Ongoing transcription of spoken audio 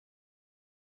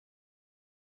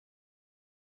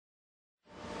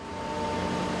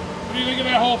think of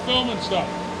that whole filming stuff?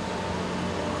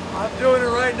 I'm doing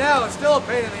it right now. It's still a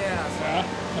pain in the ass. Yeah.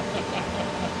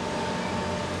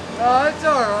 No, it's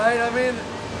all right. I mean,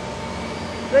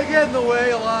 they get in the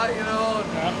way a lot, you know.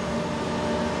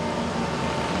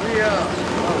 Yeah.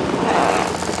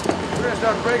 We're gonna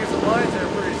start breaking some lines here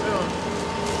pretty soon.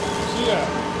 See that?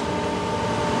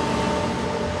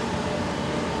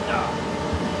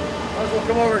 Might as well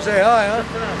come over and say hi, huh?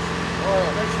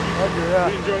 Okay, yeah.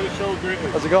 We enjoy the show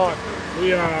greatly. How's it going?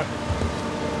 We've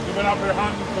been up here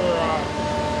hunting for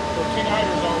king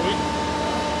eiders all week.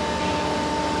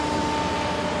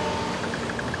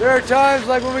 There are times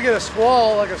like when we get a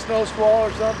squall, like a snow squall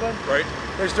or something. Right.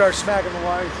 They start smacking the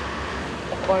lines.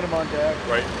 Find them on deck.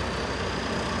 Right.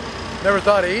 Never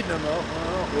thought of eating them though.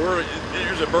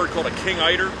 Here's a bird called a king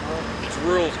eider. It's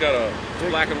real. It's got a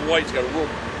black and white. It's got a real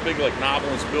big like knob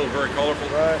on its bill, very colorful.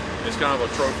 Right. It's kind of a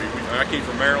trophy. I came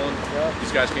from Maryland. Yeah.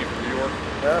 These guys came from New York.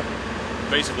 Yeah.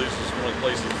 Basically, this is one of the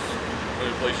places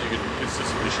you can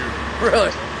consistently shoot.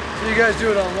 Really? So you guys do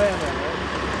it on land then,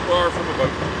 right? Or from a boat.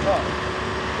 Oh.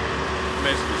 I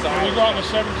mean, it's And we go on a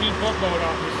 17-foot boat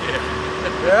on this.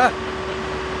 Yeah?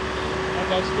 Not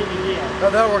that stupid we are.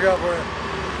 How'd that work out for you?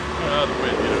 The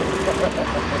wind, you know.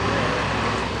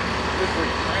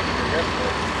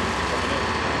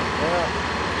 Yeah.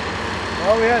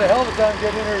 Well, we had a hell of a time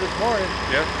getting in here this morning.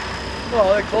 Yeah.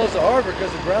 Well, they closed the harbor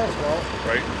because of groundswell.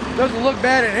 Right. Doesn't look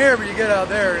bad in here, but you get out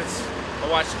there, it's... I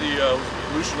watched the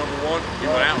Lucian #1. He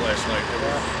went out last night. It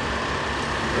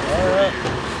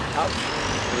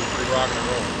was pretty rock and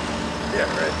roll. Yeah,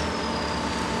 right.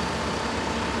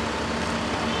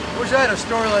 Wish I had a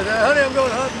story like that. Honey, I'm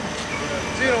going hunting.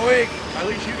 See you in a week. At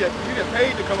least you get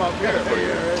paid to come out here.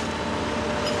 Yeah, right.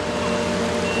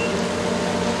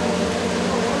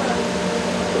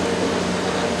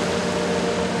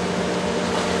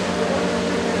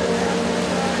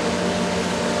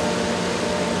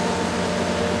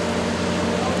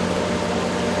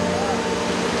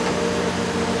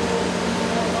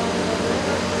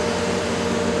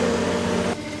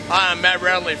 Hi, I'm Matt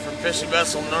Bradley from fishing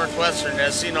vessel Northwestern,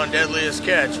 as seen on Deadliest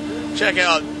Catch. Check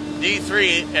out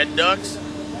D3 at Ducks,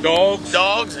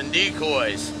 Dogs, and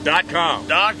Decoys.com.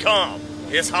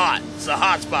 It's hot. It's a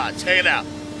hot spot. Check it out.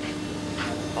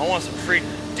 I want some free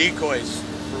decoys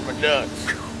for my ducks.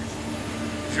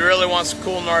 If you really want some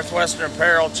cool Northwestern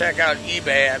apparel, check out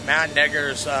eBay at Matt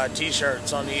Negger's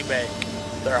t-shirts on eBay.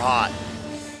 They're hot.